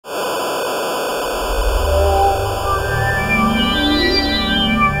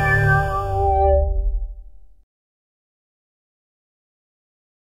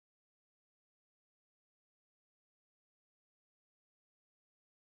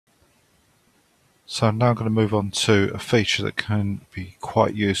So now I'm going to move on to a feature that can be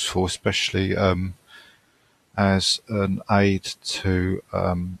quite useful, especially as an aid to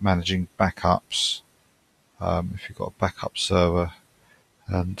managing backups. If you've got a backup server,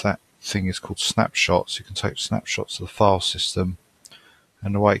 and that thing is called Snapshots. You can take snapshots of the file system,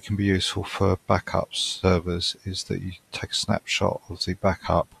 and the way it can be useful for backup servers is that you take a snapshot of the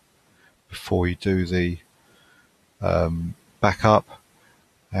backup before you do the backup,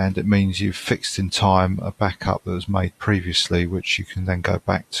 and it means you've fixed in time a backup that was made previously, which you can then go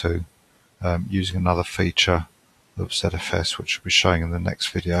back to using another feature of ZFS, which I'll be showing in the next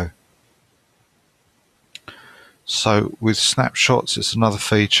video. So with snapshots, it's another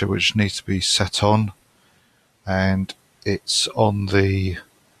feature which needs to be set on, and it's on the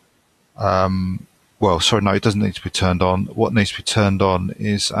it doesn't need to be turned on. What needs to be turned on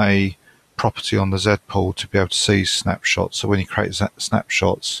is a property on the Z pool to be able to see snapshots. So when you create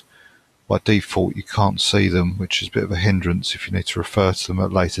snapshots, by default you can't see them, which is a bit of a hindrance if you need to refer to them at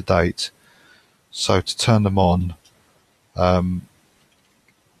a later date. So to turn them on, let's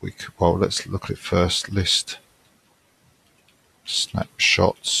look at it first. List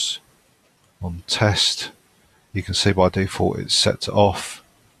snapshots on test. You can see by default it's set to off.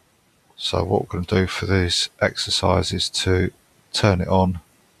 So what we're going to do for this exercise is to turn it on,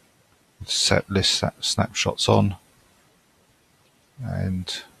 set list snapshots on,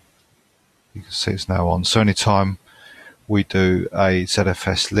 and you can see it's now on. So anytime we do a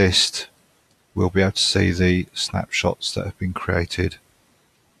ZFS list, we'll be able to see the snapshots that have been created.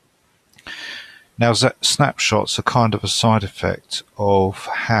 Now, snapshots are kind of a side effect of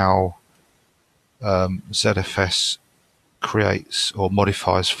how ZFS creates or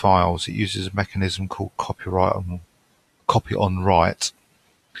modifies files. It uses a mechanism called copy on write,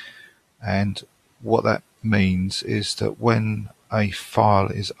 and what that means is that when a file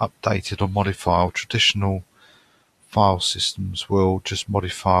is updated or modified, traditional file systems will just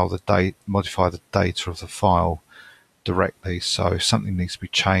modify the data of the file directly. So if something needs to be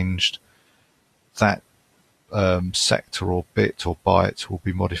changed, that sector or bit or byte will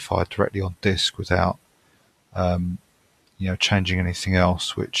be modified directly on disk without changing anything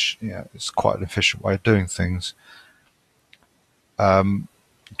else, which is quite an efficient way of doing things. The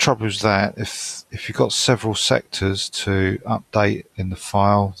trouble is that if you've got several sectors to update in the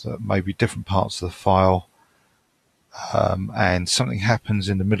file that may be different parts of the file, and something happens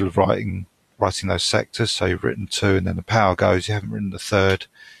in the middle of writing those sectors, so you've written 2 and then the power goes, you haven't written the 3rd,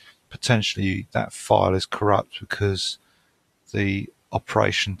 potentially that file is corrupt because the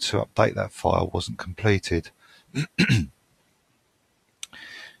operation to update that file wasn't completed.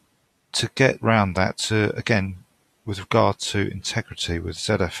 To get round that, again, with regard to integrity with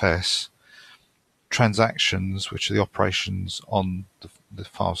ZFS, transactions, which are the operations on the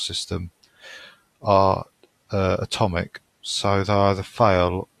file system, are atomic, so they either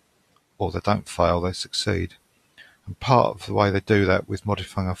fail or they don't fail, they succeed. And part of the way they do that with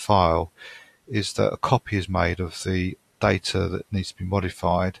modifying a file is that a copy is made of the data that needs to be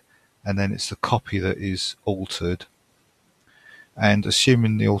modified, and then it's the copy that is altered. And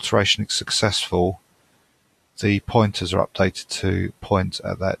assuming the alteration is successful, the pointers are updated to point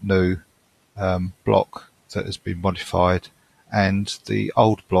at that new block that has been modified, and the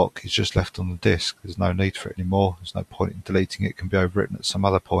old block is just left on the disk. There's no need for it anymore. There's no point in deleting it. It can be overwritten at some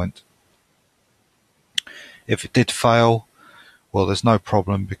other point. If it did fail, well, there's no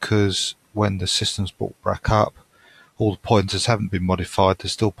problem, because when the system's brought back up, all the pointers haven't been modified. They're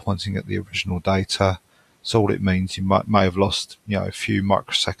still pointing at the original data. So all it means, you may have lost a few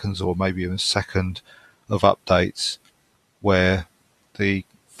microseconds or maybe even a second of updates where the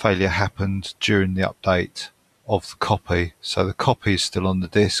failure happened during the update of the copy. So the copy is still on the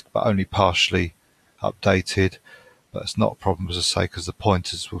disk but only partially updated. But it's not a problem, as I say, because the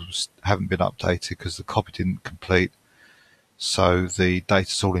pointers haven't been updated because the copy didn't complete. So the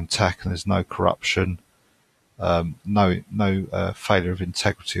data's all intact and there's no corruption, no failure of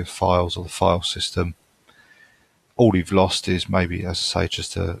integrity of files or the file system. All you've lost is maybe, as I say,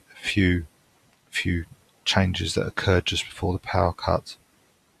 just a few changes that occurred just before the power cut.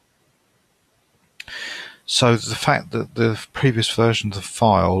 So the fact that the previous version of the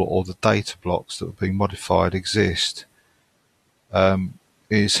file or the data blocks that were being modified exist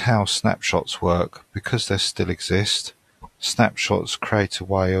is how snapshots work. Because they still exist, snapshots create a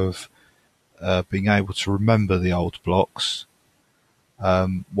way of being able to remember the old blocks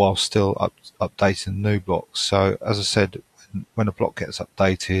while still updating new blocks. So as I said, when a block gets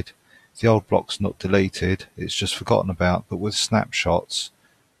updated, the old block's not deleted, it's just forgotten about. But with snapshots,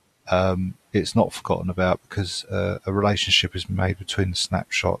 it's not forgotten about, because a relationship is made between the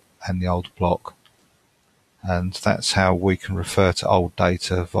snapshot and the old block. and that's how we can refer to old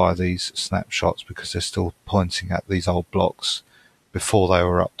data via these snapshots, because they're still pointing at these old blocks before they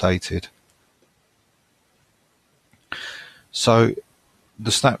were updated. So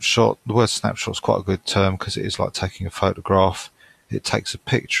the word snapshot is quite a good term because it is like taking a photograph. It takes a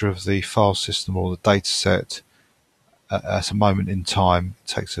picture of the file system or the data set at a moment in time.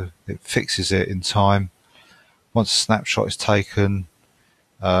 It fixes it in time. Once a snapshot is taken,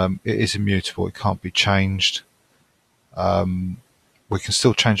 it is immutable. It can't be changed. We can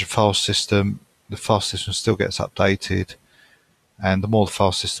still change the file system. The file system still gets updated, and the more the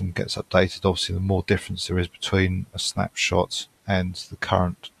file system gets updated, obviously the more difference there is between a snapshot and the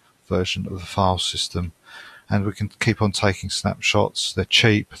current version of the file system. And we can keep on taking snapshots. They're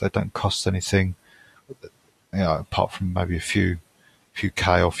cheap. They don't cost anything, apart from maybe a few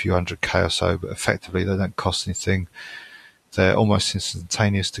K or a few hundred K or so. But effectively, they don't cost anything. They're almost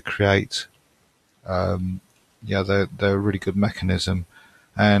instantaneous to create. They're a really good mechanism.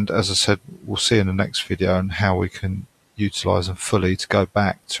 And as I said, we'll see in the next video on how we can utilize them fully to go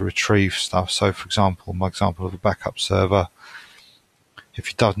back to retrieve stuff. So, for example, my example of a backup server. If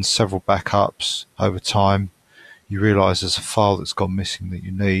you've done several backups over time, you realize there's a file that's gone missing that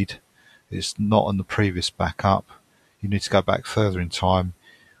you need. It's not on the previous backup. You need to go back further in time.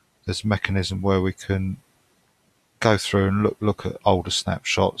 There's a mechanism where we can go through and look at older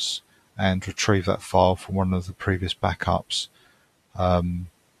snapshots and retrieve that file from one of the previous backups.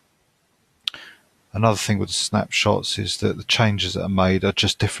 Another thing with the snapshots is that the changes that are made are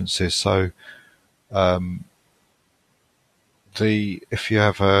just differences. So if you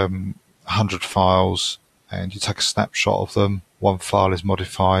have 100 files and you take a snapshot of them, one file is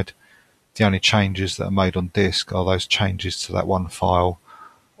modified. The only changes that are made on disk are those changes to that one file.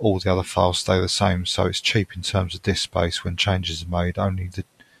 All the other files stay the same, so it's cheap in terms of disk space when changes are made. Only the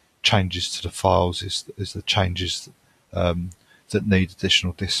changes to the files is the changes that need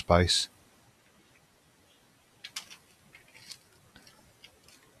additional disk space.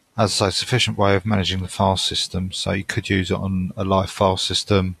 As I say, sufficient way of managing the file system, so you could use it on a live file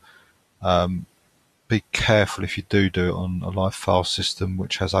system. Be careful if you do it on a live file system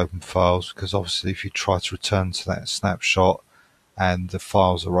which has open files, because obviously if you try to return to that snapshot and the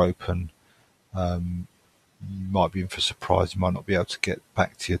files are open, you might be in for a surprise. You might not be able to get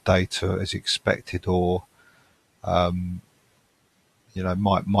back to your data as expected, or might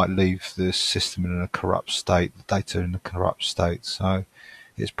leave the system in a corrupt state, the data in a corrupt state. So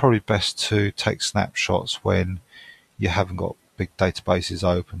it's probably best to take snapshots when you haven't got big databases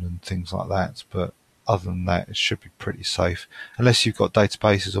open and things like that. But other than that, it should be pretty safe, unless you've got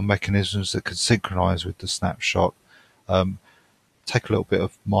databases or mechanisms that could synchronize with the snapshot. Take a little bit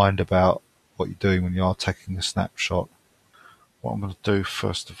of mind about what you're doing when you are taking a snapshot. What I'm going to do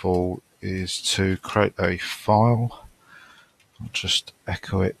first of all is to create a file. I'll just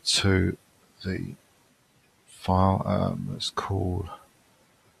echo it to the file. Let's call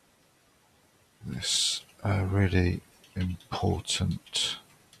this really important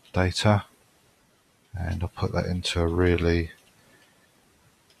data, and I'll put that into a really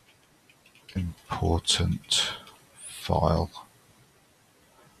important file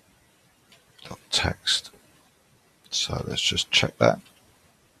 .text. So let's just check that.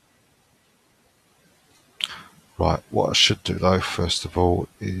 Right, what I should do though first of all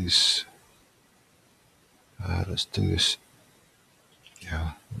is let's do this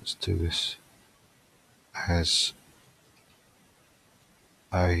as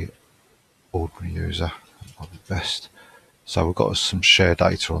a ordinary user. That might be best. So we've got some share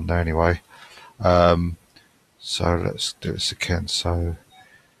data on there anyway. So let's do this again. So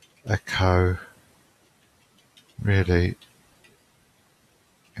echo really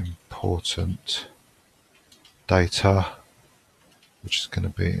important data, which is going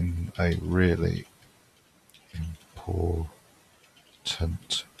to be in a really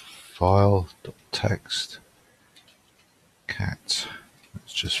important file .text cat.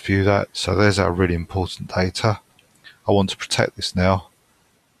 Let's just view that. So there's our really important data. I want to protect this now.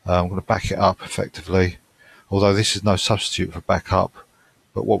 I'm going to back it up effectively, although this is no substitute for backup.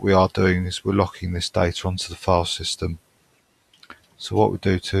 But what we are doing is we're locking this data onto the file system. So what we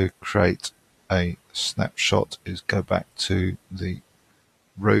do to create a snapshot is go back to the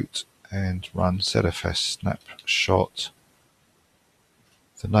root and run ZFS snapshot,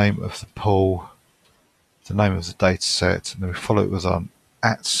 the name of the pool, the name of the data set, and then we follow it with an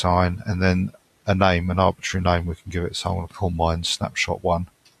 @ sign and then a name, an arbitrary name we can give it. So I'm going to call mine snapshot1.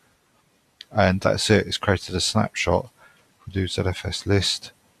 And that's it, it's created a snapshot. If we do ZFS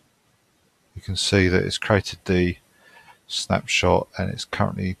list, you can see that it's created the snapshot and it's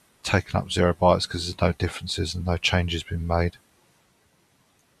currently taken up 0 bytes because there's no differences and no changes been made.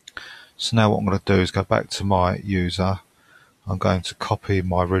 So now what I'm going to do is go back to my user. I'm going to copy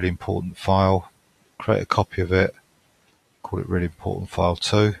my really important file, create a copy of it, call it really important file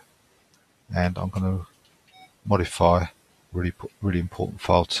 2, and I'm going to modify really important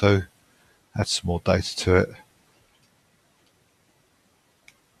file 2, add some more data to it,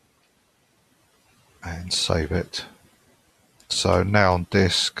 and save it. So now on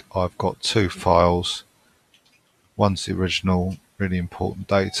disk I've got 2 files. One's the original really important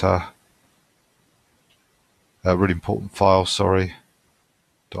data, really important file, sorry,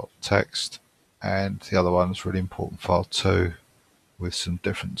 .text, and the other one's really important file 2 with some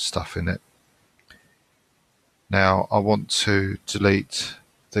different stuff in it. Now I want to delete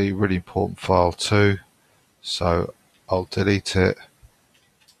the really important file 2, so I'll delete it,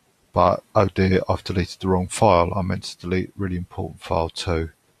 but oh dear, I've deleted the wrong file. I meant to delete really important file 2.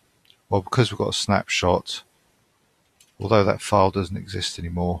 Well, because we've got a snapshot, although that file doesn't exist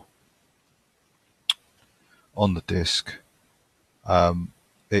anymore on the disk,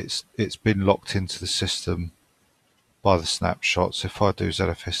 it's been locked into the system by the snapshots. If I do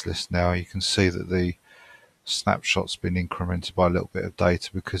ZFS list now, you can see that the snapshot's been incremented by a little bit of data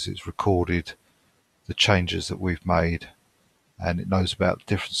because it's recorded the changes that we've made, and it knows about the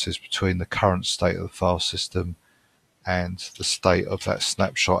differences between the current state of the file system and the state of that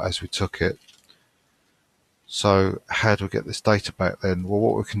snapshot as we took it. So how do we get this data back then? Well,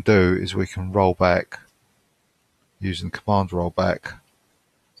 what we can do is we can roll back, using the command rollback,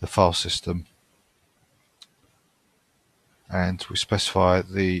 the file system, and we specify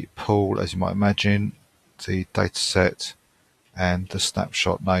the pool, as you might imagine, the dataset, and the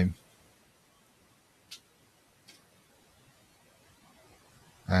snapshot name.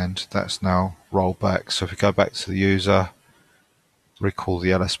 And that's now rolled back. So if we go back to the user, recall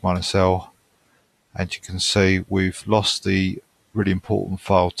the ls-l, and you can see we've lost the really important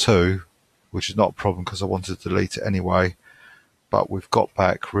file 2, which is not a problem because I wanted to delete it anyway, but we've got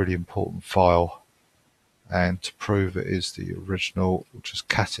back really important file, and to prove it is the original, we'll just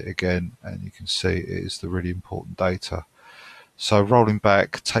cat it again, and you can see it is the really important data. So rolling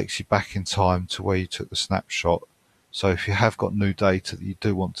back takes you back in time to where you took the snapshot. So if you have got new data that you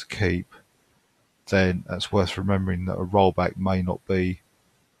do want to keep, then that's worth remembering that a rollback may not be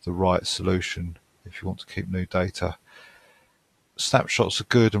the right solution if you want to keep new data. Snapshots are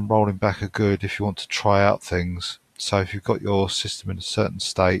good and rolling back are good if you want to try out things. So if you've got your system in a certain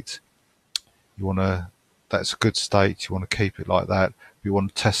state, that's a good state, you want to keep it like that. If you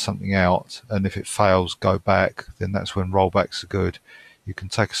want to test something out, and if it fails, go back, then that's when rollbacks are good. You can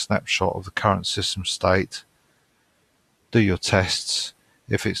take a snapshot of the current system state, do your tests.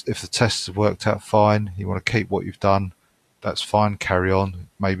 If the tests have worked out fine, you want to keep what you've done, that's fine, carry on,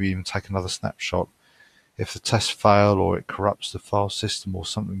 maybe even take another snapshot. If the tests fail or it corrupts the file system or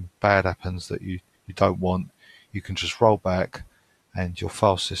something bad happens that you don't want, you can just roll back and your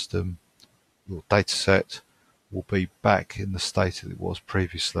file system, your dataset, will be back in the state that it was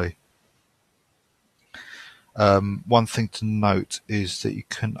previously. One thing to note is that you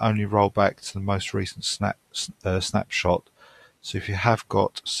can only roll back to the most recent snapshot. So if you have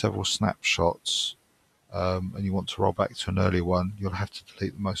got several snapshots and you want to roll back to an earlier one, you'll have to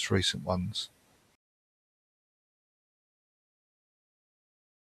delete the most recent ones.